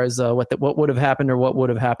as far as what would have happened or what would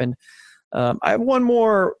have happened. I have one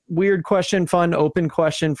more weird question, fun, open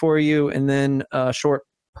question for you, and then short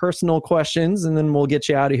personal questions, and then we'll get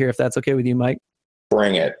you out of here if that's okay with you, Mike.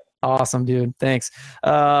 Bring it. Awesome, dude. Thanks.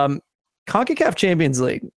 CONCACAF Champions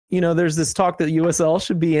League. There's this talk that USL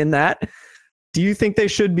should be in that. Do you think they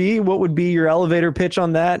should be? What would be your elevator pitch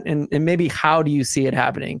on that? And maybe how do you see it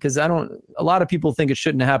happening? Because a lot of people think it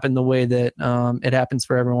shouldn't happen the way that it happens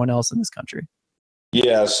for everyone else in this country.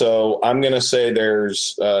 Yeah, so I'm going to say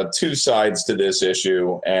there's two sides to this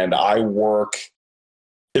issue, and I work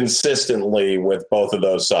consistently with both of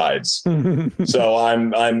those sides. So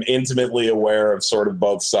I'm intimately aware of sort of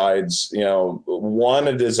both sides. One,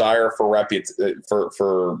 a desire for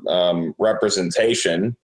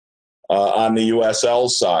representation on the USL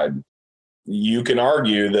side. You can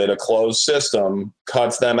argue that a closed system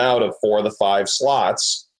cuts them out of 4 of the 5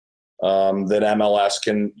 slots that MLS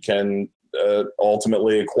can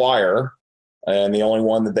ultimately acquire, and the only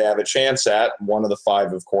one that they have a chance at, one of the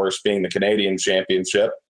 5, of course, being the Canadian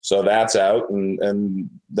Championship. So that's out, and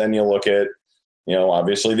then you look at,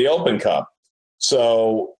 obviously the Open Cup.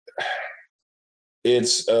 So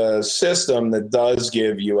it's a system that does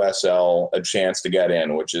give USL a chance to get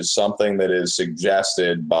in, which is something that is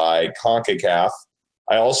suggested by CONCACAF.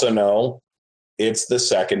 I also know it's the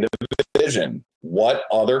second division. What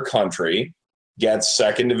other country gets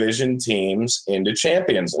second division teams into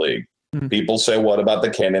Champions League? People say, what about the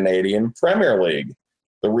Canadian Premier League?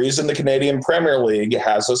 The reason the Canadian Premier League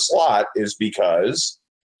has a slot is because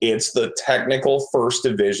it's the technical first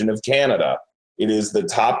division of Canada. It is the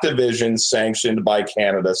top division sanctioned by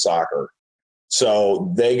Canada Soccer.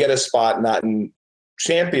 So they get a spot not in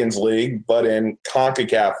Champions League, but in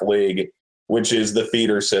CONCACAF League, which is the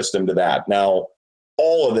feeder system to that. Now,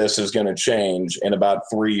 all of this is going to change in about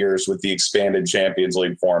 3 years with the expanded Champions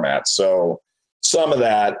League format. So some of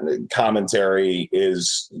that commentary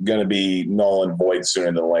is going to be null and void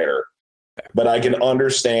sooner than later. But I can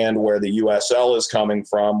understand where the USL is coming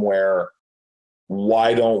from, where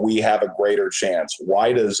why don't we have a greater chance?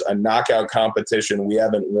 Why does a knockout competition we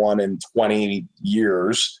haven't won in 20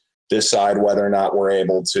 years decide whether or not we're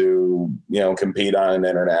able to, compete on an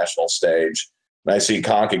international stage? And I see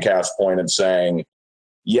CONCACAF's point of saying,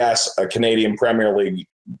 yes, a Canadian Premier League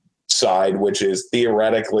side, which is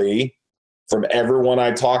theoretically, from everyone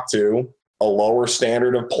I talk to, a lower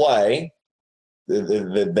standard of play,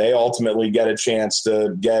 that they ultimately get a chance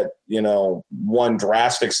to get, one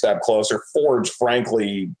drastic step closer. Forge,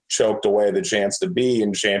 frankly, choked away the chance to be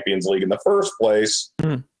in Champions League in the first place.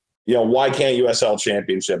 Why can't USL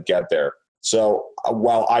Championship get there? So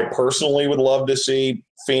while I personally would love to see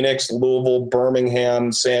Phoenix, Louisville,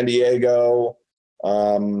 Birmingham, San Diego,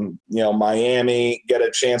 Miami get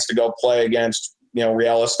a chance to go play against,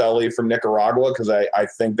 Real Esteli from Nicaragua, because I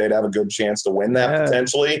think they'd have a good chance to win that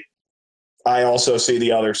potentially. I also see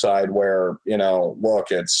the other side where, look,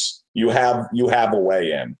 it's you have a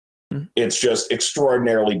way in. It's just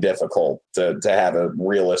extraordinarily difficult to have a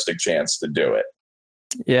realistic chance to do it.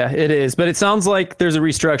 Yeah, it is. But it sounds like there's a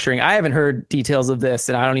restructuring. I haven't heard details of this,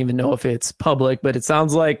 and I don't even know if it's public, but it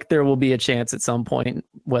sounds like there will be a chance at some point,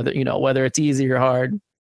 whether it's easy or hard.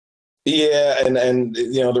 Yeah, and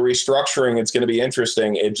the restructuring, it's going to be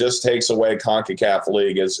interesting. It just takes away CONCACAF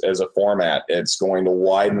League as a format. It's going to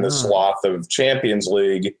widen the swath of Champions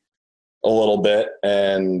League a little bit,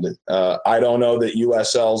 and I don't know that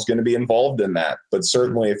USL is going to be involved in that. But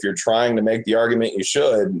certainly, if you're trying to make the argument you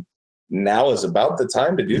should, now is about the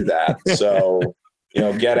time to do that. So,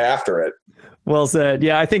 get after it. Well said.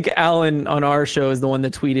 Yeah, I think Alan on our show is the one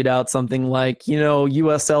that tweeted out something like,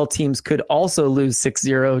 USL teams could also lose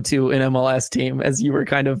 6-0 to an MLS team, as you were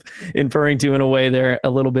kind of inferring to in a way there a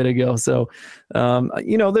little bit ago. So,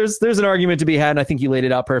 there's an argument to be had, and I think you laid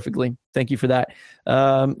it out perfectly. Thank you for that.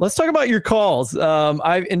 Let's talk about your calls.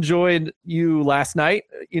 I've enjoyed you last night,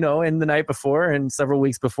 and the night before and several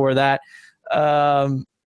weeks before that.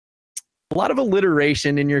 A lot of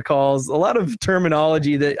alliteration in your calls, a lot of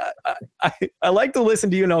terminology that I like to listen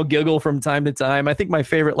to you, and I'll giggle from time to time. I think my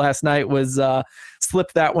favorite last night was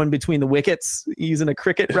slip that one between the wickets, using a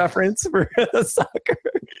cricket reference for soccer.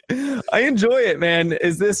 I enjoy it, man.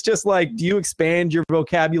 Is this just like, do you expand your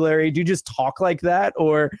vocabulary? Do you just talk like that?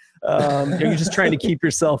 Or are you just trying to keep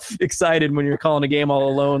yourself excited when you're calling a game all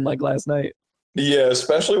alone like last night? Yeah,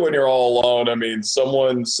 especially when you're all alone. I mean,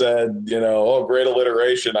 someone said, great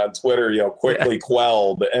alliteration on Twitter, quickly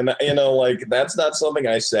quelled. And, that's not something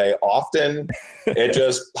I say often. It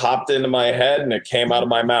just popped into my head and it came out of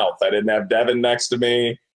my mouth. I didn't have Devon next to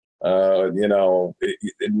me.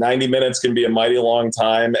 90 minutes can be a mighty long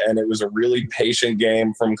time. And it was a really patient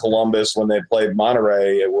game from Columbus when they played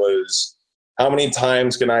Monterey. It was, how many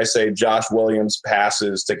times can I say Josh Williams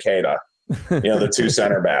passes to Keita? The two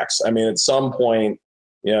center backs. I mean, at some point,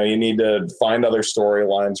 you need to find other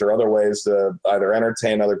storylines or other ways to either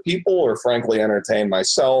entertain other people or frankly entertain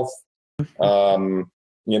myself. It's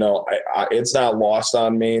not lost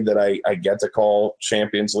on me that I get to call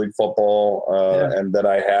Champions League football and that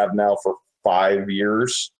I have now for 5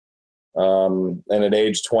 years. And at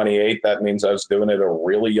age 28, that means I was doing it at a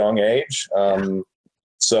really young age.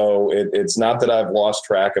 So it's not that I've lost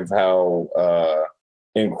track of how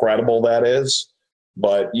incredible that is,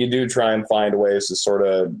 but you do try and find ways to sort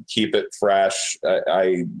of keep it fresh.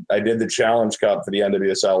 I did the Challenge Cup for the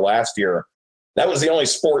NWSL last year. That was the only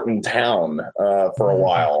sport in town for a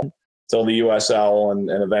while till the USL and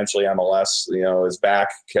eventually MLS, is back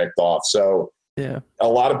kicked off. So a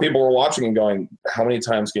lot of people were watching and going, how many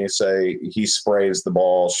times can you say he sprays the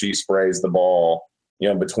ball, she sprays the ball?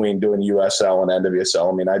 Between doing USL and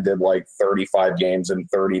NWSL, I mean, I did like 35 games in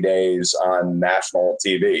 30 days on national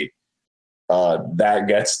TV. That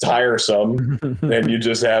gets tiresome, and you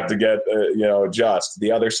just have to get, adjust.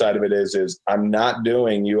 The other side of it is I'm not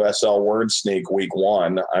doing USL Word Sneak week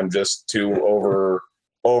 1. I'm just too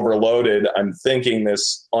overloaded. I'm thinking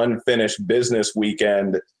this unfinished business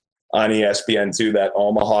weekend on ESPN2, that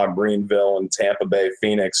Omaha, Greenville, and Tampa Bay,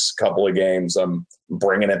 Phoenix couple of games, I'm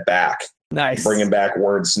bringing it back. Nice. Bringing back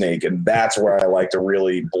Word Sneak. And that's where I like to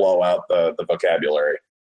really blow out the vocabulary.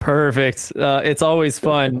 Perfect. It's always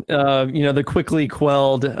fun. The quickly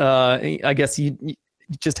quelled, I guess you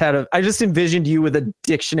just had I just envisioned you with a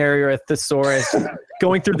dictionary or a thesaurus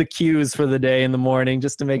going through the cues for the day in the morning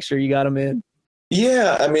just to make sure you got them in.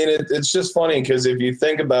 Yeah, I mean, it's just funny because if you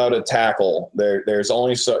think about a tackle, there's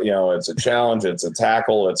only it's a challenge, it's a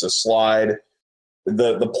tackle, it's a slide.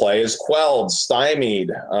 The play is quelled, stymied.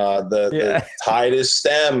 The tide is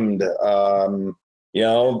stemmed.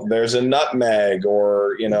 there's a nutmeg,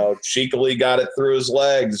 or, cheekily got it through his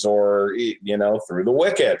legs, or, through the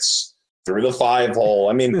wickets, through the 5-hole.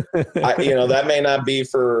 I mean, that may not be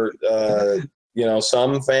for,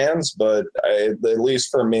 some fans, but at least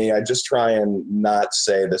for me, I just try and not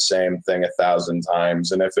say the same thing 1,000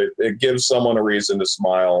 times. And if it gives someone a reason to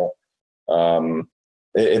smile,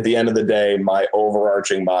 at the end of the day, my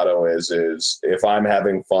overarching motto is if I'm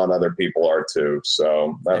having fun, other people are too.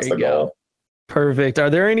 So that's the goal. Perfect. Are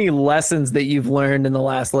there any lessons that you've learned in the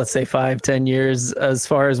last, let's say 5-10 years, as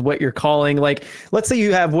far as what you're calling? Like, let's say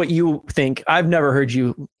you have what you think. I've never heard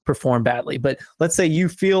you perform badly, but let's say you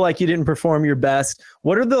feel like you didn't perform your best.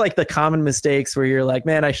 What are the common mistakes where you're like,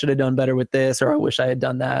 man, I should have done better with this, or I wish I had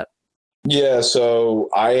done that? Yeah. So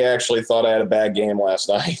I actually thought I had a bad game last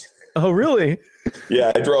night. Oh, really?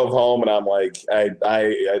 Yeah. I drove home and I'm like,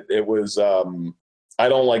 it was, I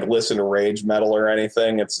don't listen to rage metal or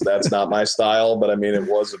anything. That's not my style, but I mean, it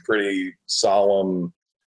was a pretty solemn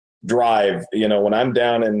drive. When I'm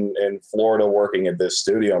down in Florida working at this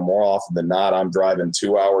studio, more often than not, I'm driving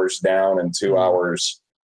 2 hours down and 2 hours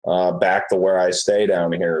back to where I stay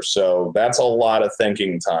down here. So that's a lot of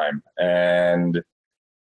thinking time. And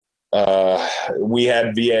we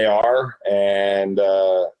had VAR, and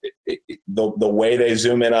the way they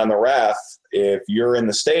zoom in on the ref, if you're in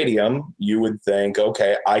the stadium, you would think,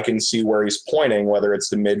 okay, I can see where he's pointing, whether it's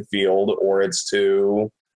to midfield or it's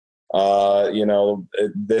to,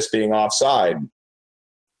 this being offside.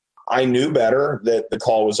 I knew better that the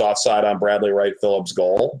call was offside on Bradley Wright Phillips'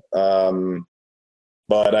 goal.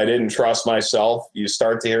 But I didn't trust myself. You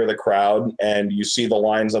start to hear the crowd and you see the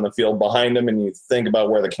lines on the field behind him, and you think about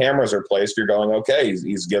where the cameras are placed. You're going, okay,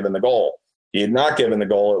 he's given the goal. He had not given the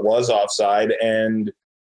goal. It was offside. And,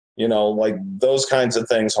 those kinds of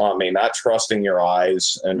things haunt me, not trusting your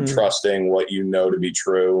eyes and trusting what you know to be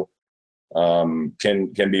true can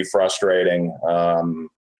be frustrating.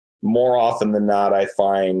 More often than not, I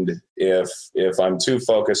find if I'm too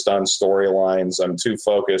focused on storylines, I'm too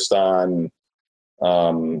focused on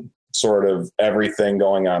sort of everything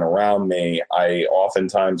going on around me, I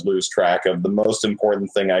oftentimes lose track of the most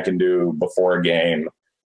important thing I can do before a game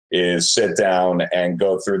is sit down and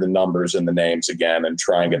go through the numbers and the names again and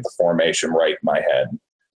try and get the formation right in my head.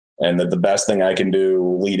 And that the best thing I can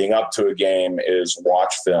do leading up to a game is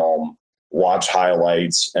watch film, watch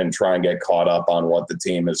highlights, and try and get caught up on what the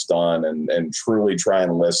team has done, and truly try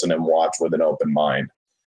and listen and watch with an open mind.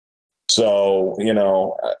 So,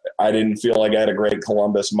 I didn't feel like I had a great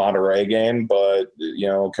Columbus Monterey game, but,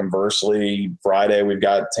 conversely, Friday we've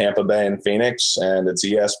got Tampa Bay and Phoenix, and it's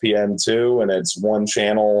ESPN2, and it's one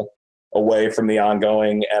channel away from the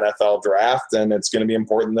ongoing NFL draft. And it's going to be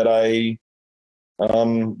important that I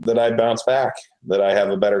bounce back, that I have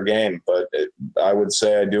a better game. But I would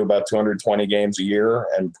say I do about 220 games a year,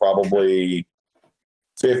 and probably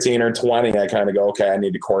 15 or 20, I kind of go, okay, I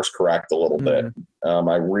need to course correct a little bit.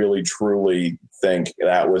 I really, truly think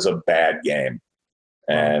that was a bad game.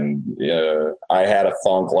 And I had a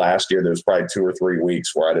funk last year. There was probably 2 or 3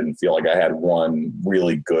 weeks where I didn't feel like I had one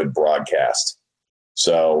really good broadcast.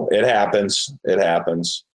 So it happens. It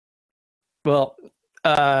happens. Well,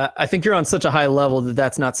 I think you're on such a high level that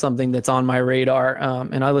that's not something that's on my radar.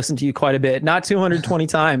 And I listen to you quite a bit, not 220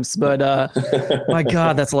 times, but my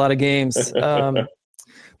God, that's a lot of games.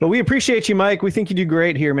 But we appreciate you, Mike. We think you do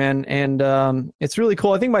great here, man. And it's really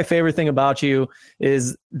cool. I think my favorite thing about you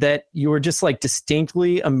is that you were just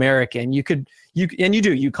distinctly American. You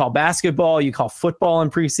call basketball, you call football in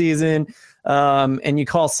preseason, and you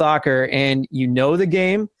call soccer, and you know the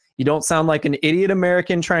game. You don't sound like an idiot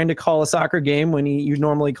American trying to call a soccer game when you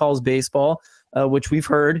normally calls baseball, which we've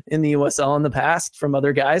heard in the USL in the past from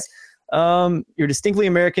other guys. You're distinctly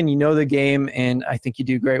American. You know the game, and I think you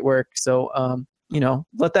do great work. So,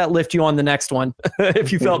 let that lift you on the next one.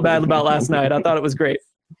 If you felt bad about last night, I thought it was great.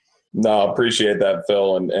 No, appreciate that,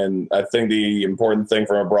 Phil. And I think the important thing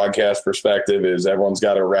from a broadcast perspective is everyone's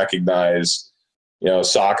got to recognize,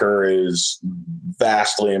 soccer is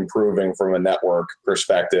vastly improving from a network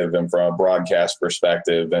perspective and from a broadcast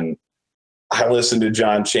perspective. And I listen to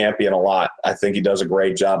John Champion a lot. I think he does a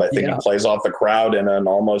great job. I think he plays off the crowd in an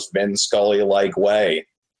almost Vin Scully-like way,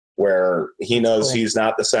 where he knows he's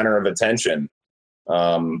not the center of attention.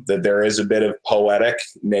 That there is a bit of poetic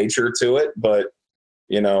nature to it, but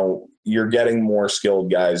you're getting more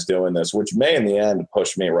skilled guys doing this, which may in the end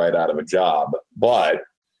push me right out of a job. But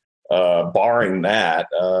barring that,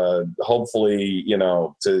 hopefully,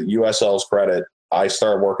 to USL's credit, I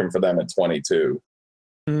started working for them at 22.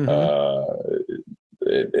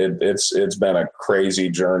 It's been a crazy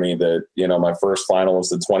journey that, my first final was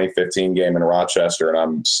the 2015 game in Rochester, and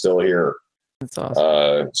I'm still here That's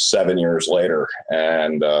awesome. 7 years later.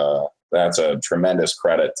 And that's a tremendous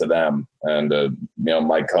credit to them and,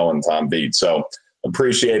 Mike Cohen, Tom Beat. So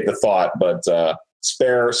appreciate the thought, but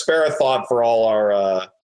spare a thought for all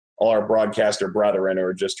our broadcaster brethren who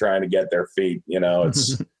are just trying to get their feet.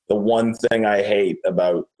 It's the one thing I hate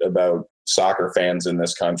about soccer fans in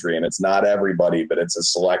this country, and it's not everybody, but it's a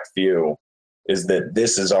select few, is that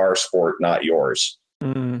this is our sport, not yours.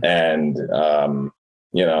 And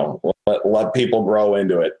let people grow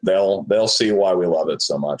into it. They'll see why we love it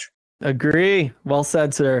so much. Agree. Well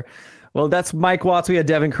said, sir. Well, that's Mike Watts. We had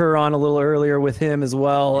Devon Kerr on a little earlier with him as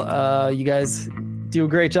well. You guys do a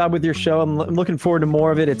great job with your show. I'm looking forward to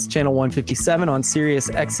more of it. It's channel 157 on Sirius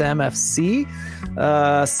XM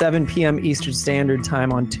FC, 7 p.m. Eastern Standard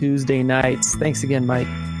Time on Tuesday nights. Thanks again, Mike.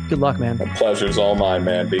 Good luck, man. The pleasure's all mine,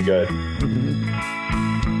 man. Be good. Mm-hmm.